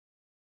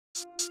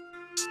So,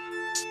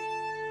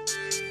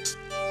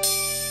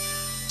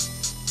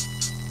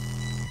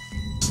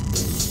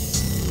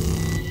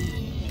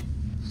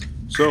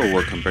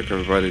 welcome back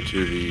everybody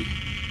to the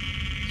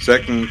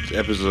second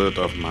episode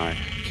of my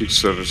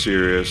Kickstarter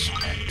series.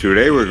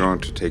 Today we're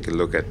going to take a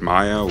look at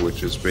Maia,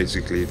 which is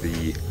basically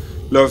the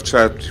love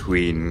child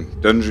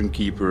between Dungeon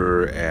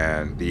Keeper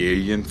and the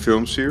Alien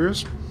film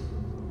series.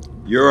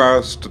 You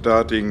are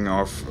starting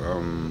off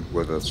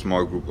with a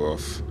small group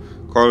of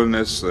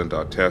colonists and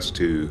are tasked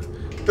to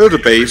build a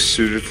base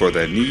suited for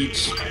their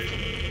needs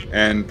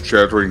and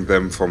sheltering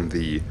them from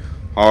the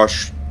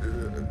harsh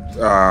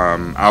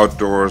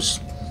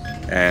outdoors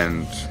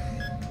and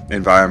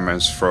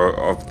environments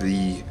of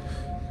the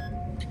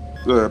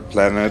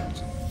planet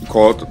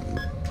called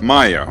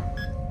Maia.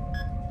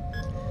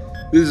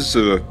 This is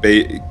a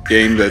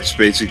game that's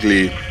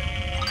basically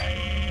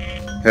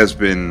has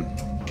been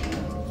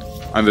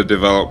under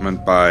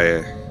development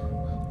by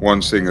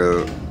one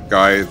single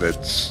guy.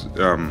 That's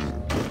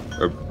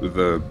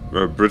the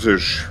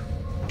British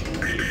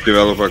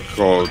developer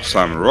called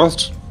Simon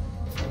Roth.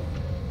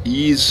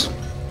 He's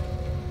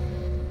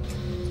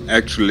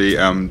actually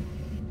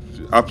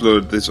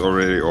uploaded this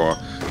already, or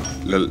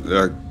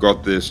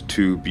got this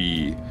to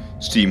be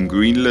Steam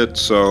greenlit,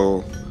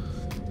 so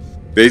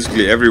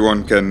basically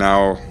everyone can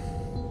now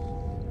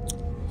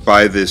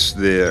buy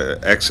the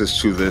access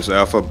to this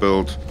alpha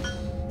build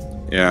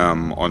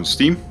on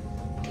Steam.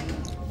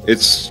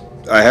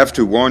 I have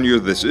to warn you,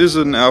 this is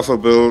an alpha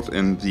build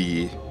in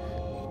the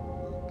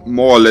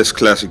more or less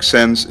classic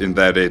sense, in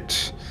that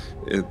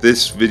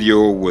this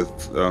video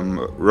with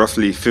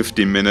roughly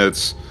 50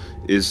 minutes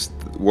is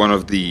one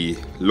of the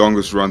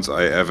longest runs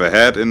I ever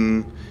had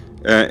in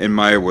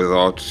Maia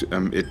without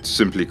it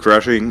simply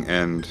crashing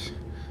and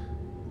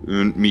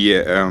me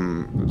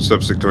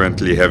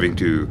subsequently having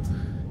to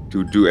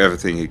do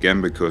everything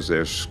again, because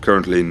there's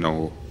currently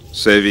no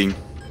saving.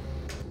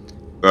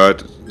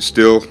 But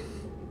still,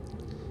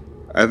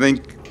 I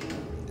think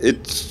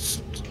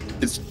it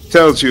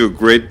tells you a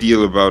great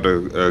deal about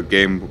a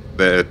game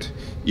that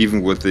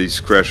even with these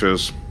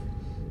crashes,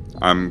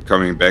 I'm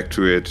coming back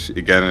to it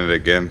again and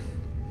again.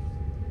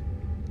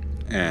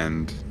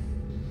 And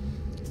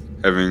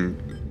having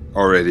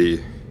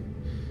already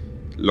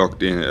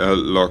locked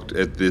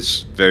at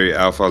this very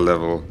alpha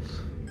level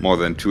more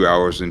than 2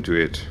 hours into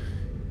it,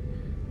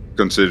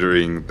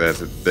 considering that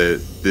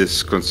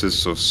this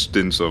consists of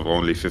stints of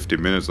only 50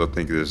 minutes, I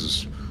think this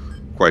is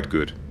quite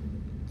good.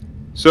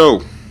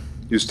 So,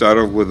 you start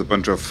off with a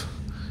bunch of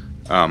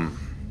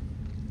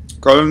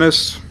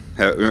colonists,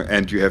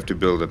 and you have to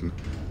build an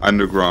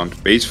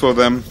underground base for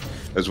them,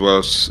 as well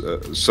as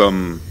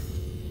some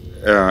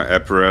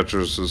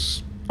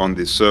apparatuses on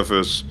the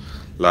surface,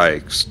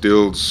 like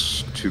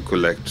stills to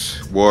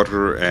collect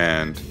water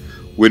and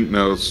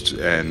windmills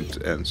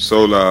and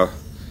solar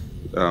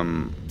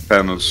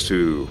panels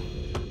to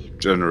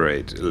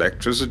generate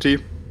electricity.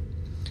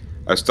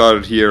 I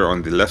started here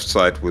on the left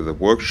side with a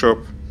workshop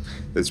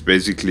that's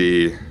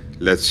basically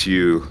lets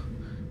you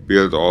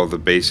build all the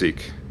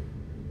basic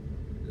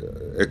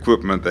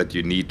equipment that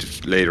you need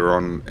later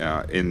on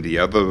in the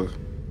other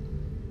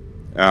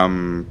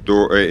in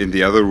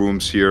the other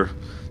rooms here.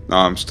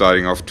 Now I'm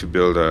starting off to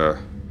build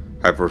a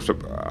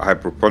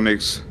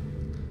hydroponics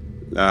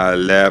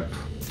lab,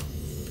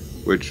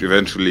 which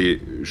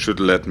eventually should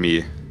let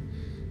me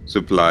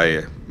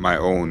supply my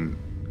own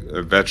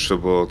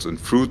vegetables and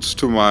fruits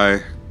to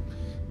my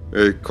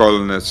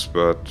colonists,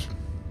 but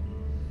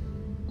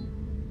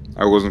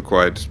I wasn't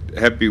quite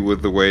happy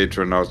with the way it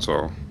turned out,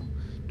 so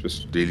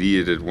just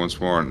deleted it once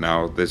more.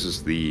 Now this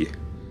is the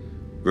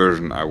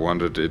version I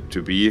wanted it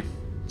to be.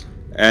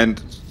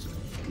 And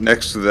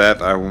next to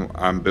that,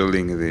 I'm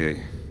building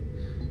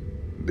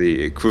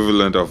the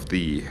equivalent of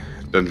the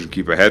Dungeon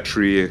Keeper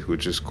hatchery,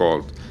 which is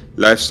called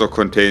Livestock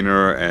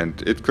Container,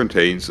 and it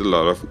contains a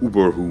lot of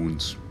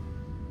Uberhoons.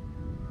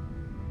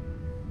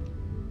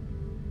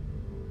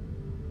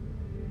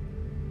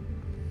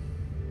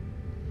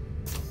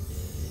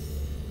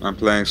 I'm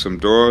planning some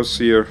doors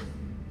here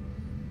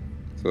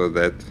so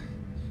that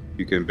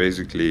you can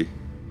basically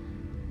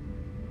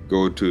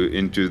go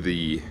into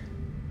the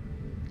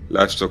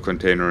livestock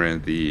container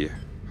and the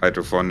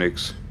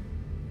hydroponics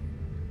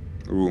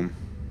room.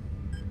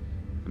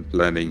 I'm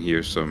planting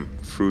here some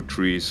fruit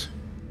trees.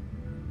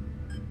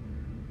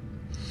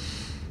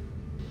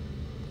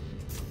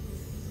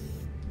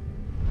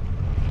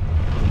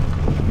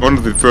 One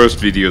of the first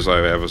videos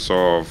I ever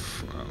saw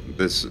of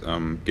this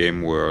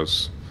game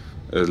was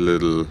a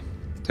little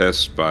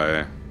test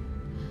by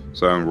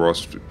Simon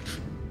Roth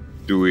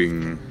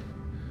doing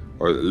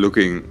or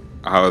looking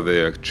how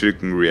the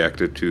chicken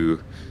reacted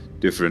to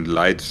different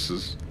lights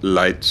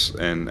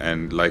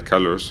and light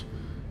colors,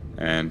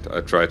 and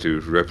I tried to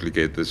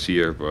replicate this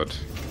here, but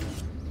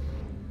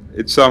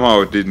it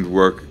somehow didn't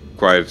work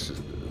quite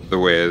the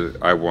way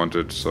I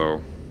wanted,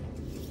 so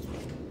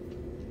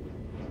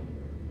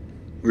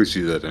we'll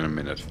see that in a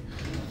minute.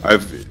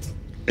 I've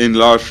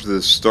enlarged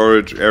the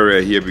storage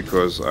area here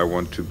because I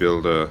want to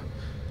build a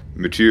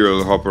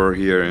material hopper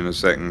here in a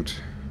second,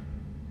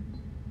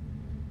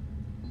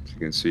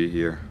 can see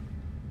here.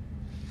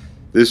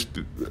 This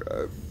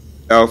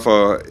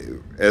alpha,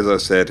 as I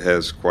said,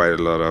 has quite a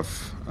lot of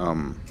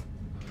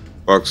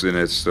bugs in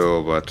it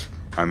still, but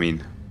I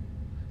mean,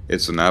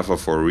 it's an alpha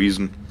for a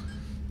reason.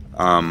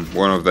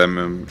 One of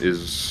them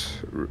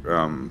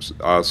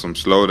are some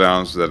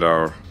slowdowns that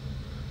are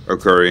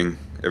occurring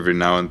every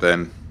now and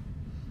then.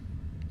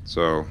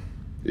 So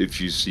if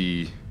you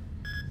see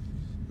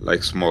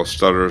like small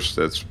stutters,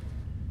 that's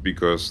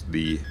because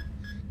the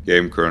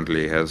game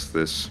currently has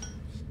this,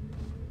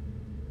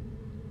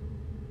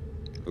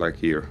 like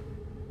here.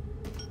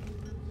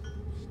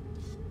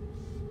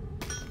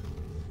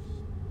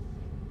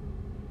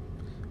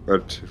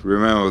 But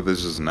remember,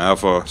 this is an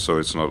alpha, so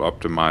it's not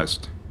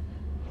optimized,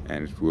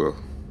 and it will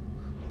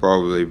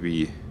probably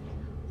be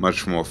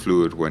much more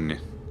fluid when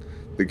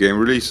the game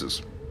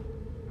releases.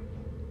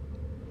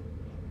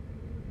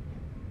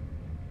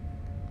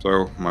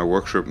 So my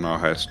workshop now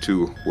has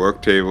 2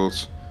 work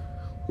tables,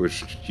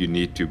 which you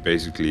need to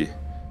basically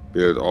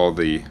build all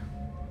the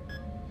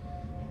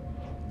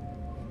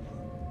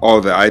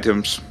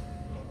items,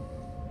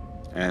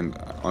 and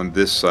on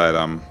this side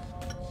I'm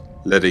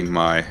letting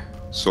my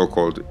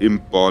so-called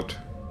imp bot,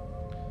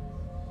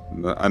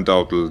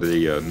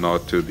 undoubtedly a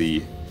nod to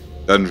the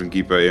Dungeon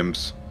Keeper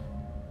imps,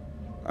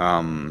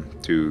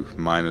 to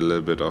mine a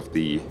little bit of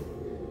the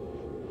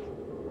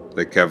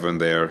cavern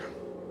there,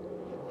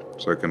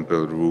 so I can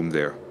build a room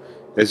there.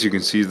 As you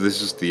can see,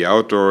 this is the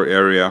outdoor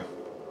area.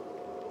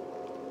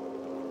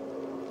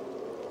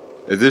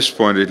 At this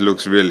point it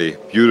looks really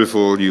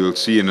beautiful. You will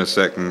see in a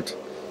second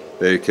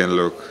that it can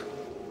look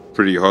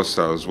pretty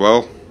hostile as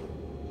well.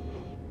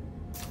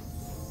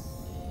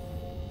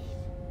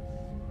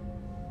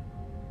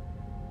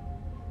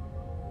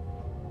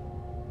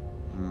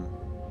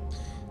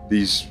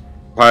 These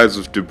piles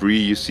of debris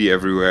you see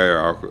everywhere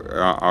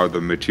are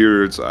the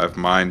materials I've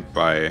mined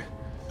by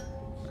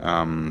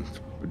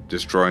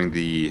destroying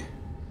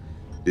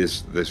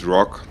this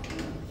rock,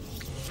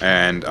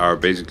 and are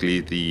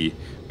basically the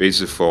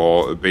basis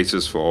for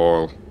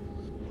all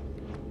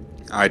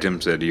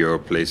items that you're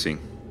placing.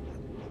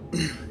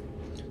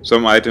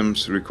 Some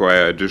items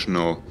require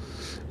additional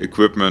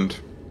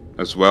equipment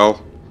as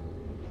well,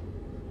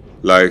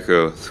 like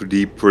a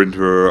 3D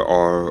printer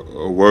or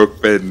a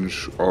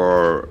workbench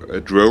or a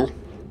drill,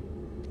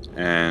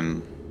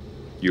 and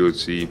you will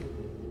see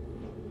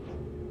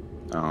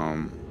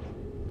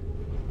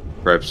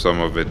perhaps some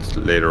of it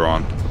later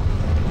on.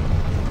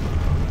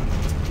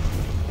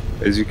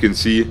 As you can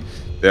see,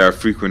 there are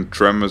frequent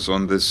tremors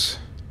on this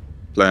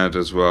planet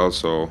as well,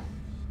 so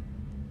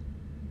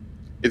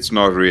it's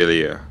not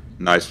really a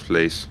nice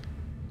place.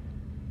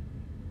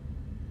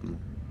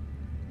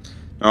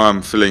 Now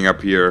I'm filling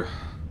up here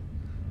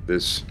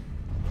this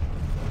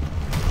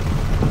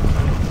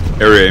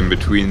area in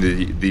between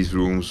these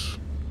rooms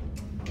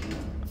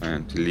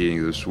and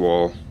deleting this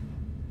wall,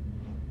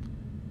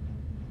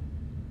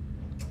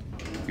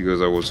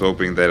 because I was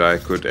hoping that I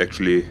could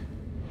actually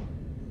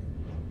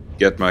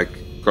get my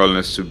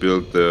colonists to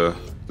build the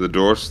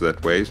doors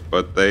that way,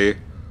 but they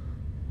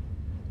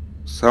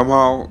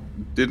somehow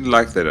didn't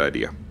like that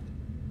idea.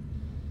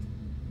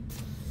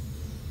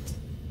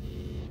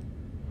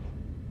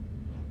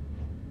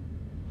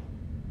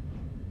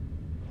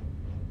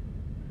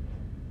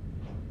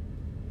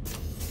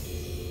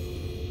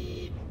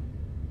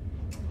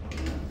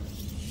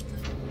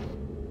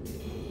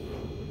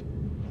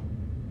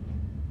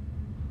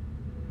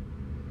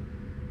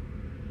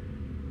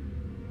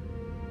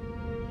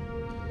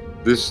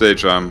 This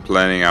stage I'm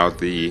planning out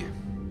the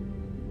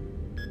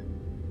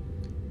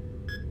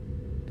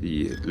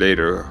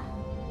later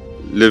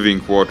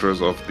living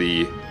quarters of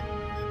the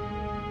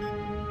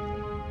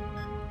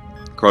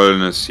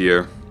colonists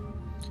here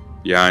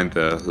behind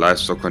the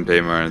livestock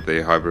container and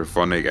the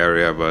hydroponic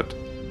area, but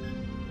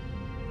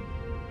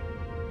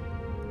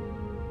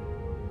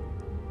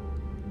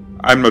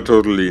I'm not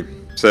totally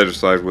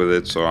satisfied with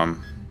it, so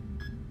I'm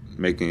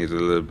making it a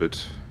little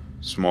bit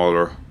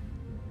smaller.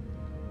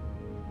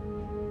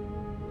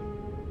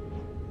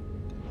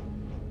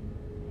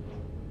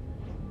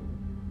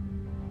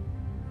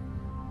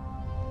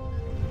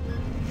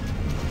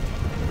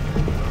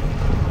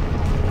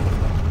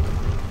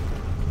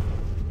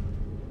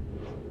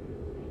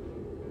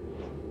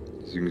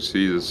 As you can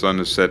see, the sun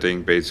is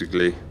setting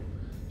basically,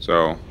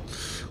 so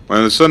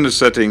when the sun is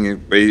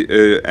setting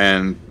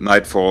and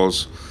night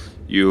falls,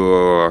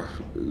 your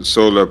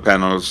solar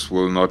panels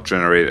will not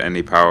generate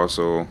any power,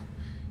 so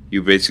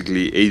you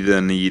basically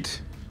either need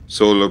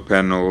solar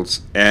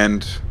panels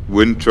and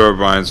wind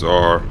turbines,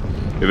 or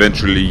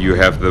eventually you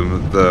have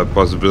the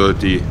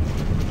possibility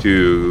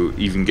to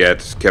even get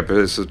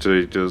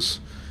capacitors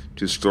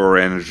to store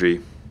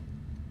energy.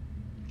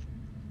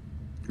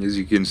 As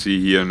you can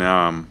see here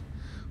now, I'm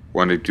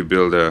wanting to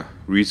build a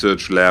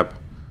research lab,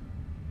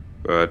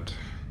 but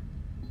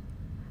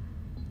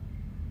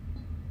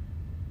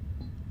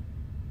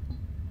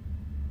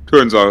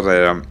turns out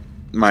that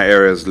my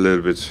area is a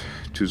little bit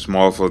too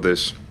small for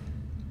this,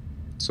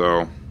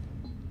 so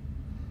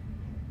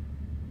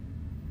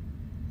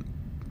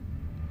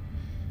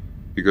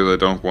because I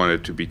don't want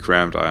it to be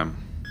cramped, I'm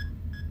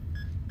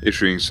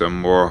issuing some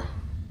more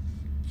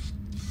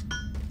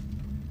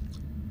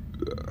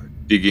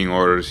digging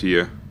orders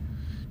here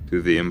to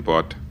the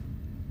imbot,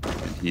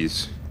 and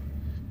he's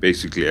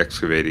basically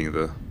excavating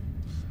the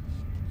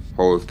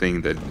whole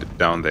thing that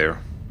down there.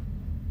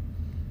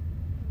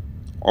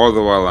 All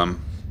the while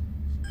I'm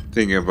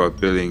thinking about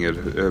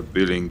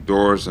building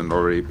doors and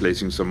already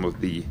placing some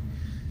of the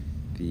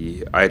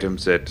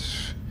items that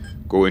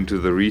go into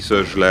the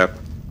research lab.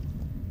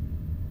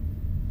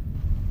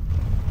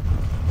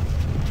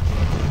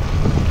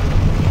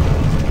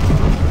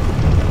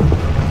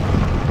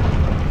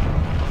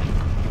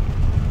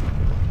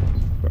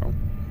 So,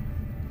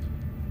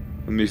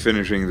 with me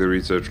finishing the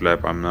research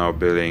lab, I'm now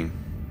building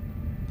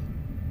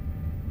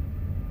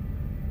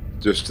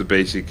just the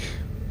basic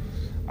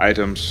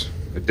items,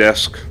 a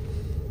desk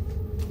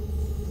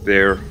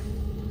there,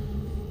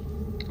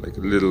 like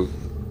a little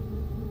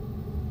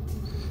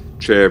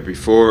chair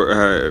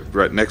before,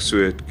 right next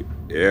to it,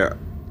 yeah,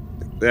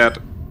 like that,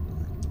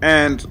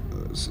 and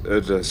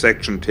the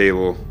section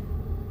table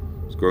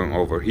is going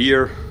over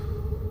here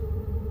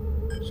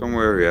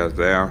somewhere, yeah,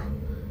 there.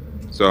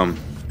 Some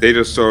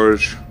data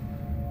storage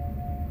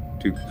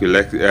to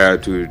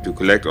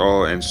collect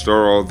all and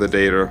store all the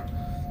data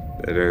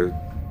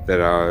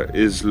that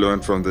is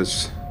learned from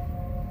this.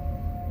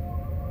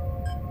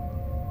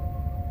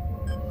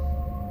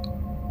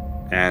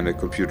 And a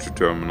computer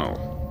terminal.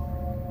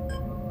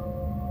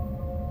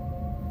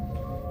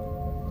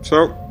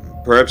 So,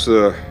 perhaps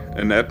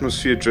an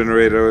atmosphere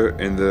generator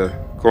in the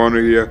corner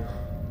here,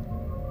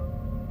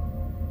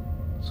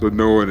 so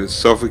no one is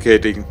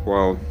suffocating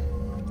while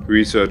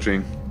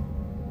researching.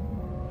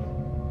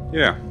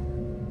 Yeah.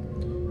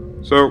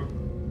 So,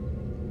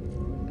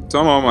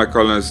 somehow my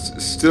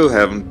colonists still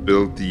haven't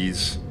built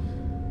these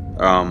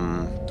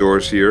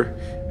doors here,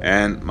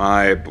 and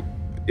my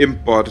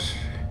imbot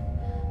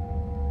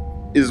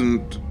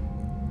isn't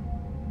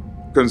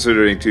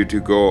considering to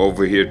go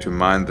over here to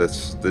mine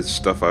this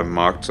stuff I've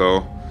marked,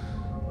 so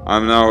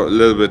I'm now a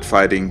little bit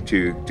fighting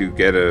to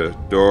get a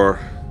door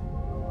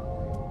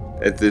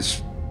at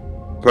this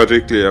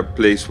particular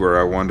place where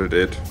I wanted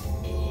it,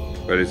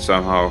 but it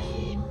somehow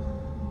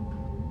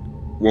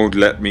won't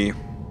let me.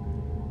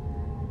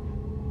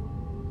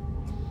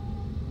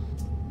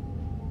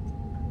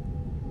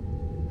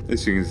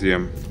 As you can see,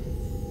 I'm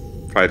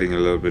fighting a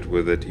little bit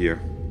with it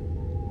here.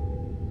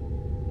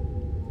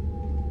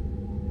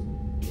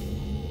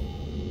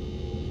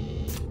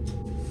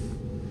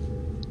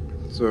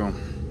 So,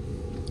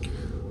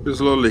 we're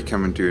slowly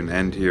coming to an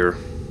end here.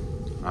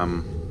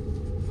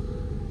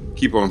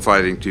 Keep on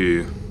fighting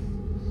to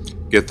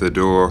get the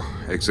door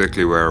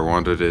exactly where I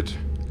wanted it.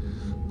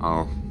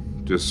 I'll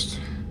just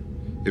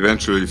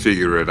eventually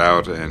figure it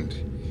out and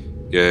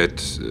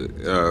get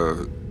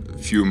a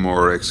few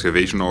more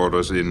excavation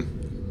orders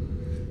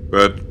in.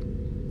 But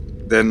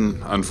then,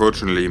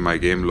 unfortunately, my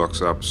game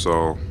locks up,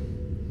 so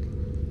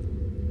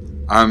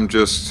I'm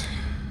just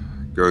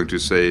going to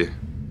say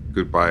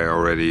goodbye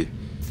already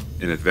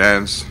in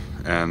advance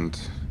and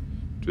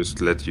just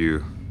let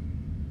you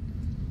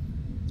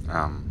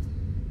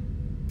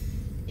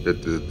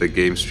let the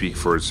game speak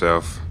for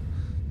itself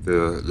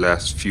the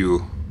last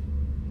few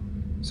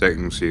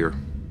seconds here.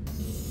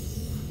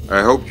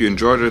 I hope you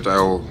enjoyed it.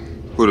 I'll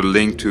put a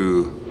link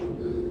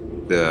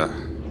to the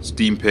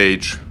Steam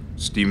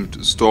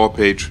store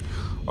page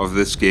of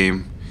this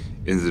game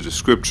in the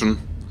description.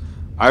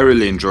 I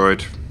really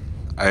enjoyed.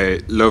 I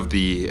love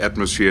the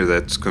atmosphere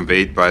that's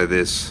conveyed by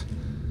this,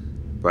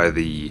 by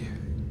the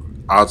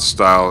art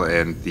style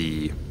and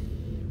the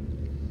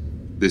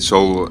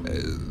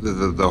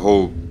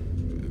whole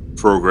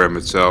program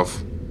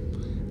itself.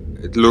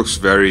 It looks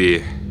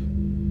very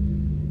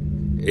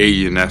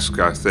alien-esque,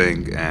 I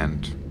think,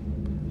 and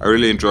I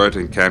really enjoyed it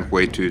and can't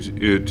wait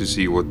to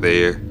see what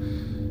they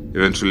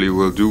eventually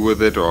will do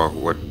with it, or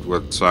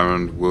what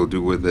Simon will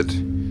do with it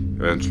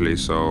eventually.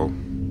 So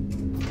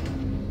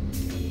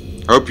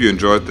hope you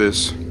enjoyed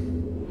this,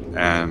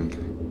 and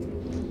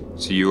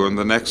see you on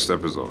the next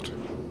episode.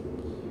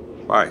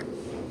 Bye.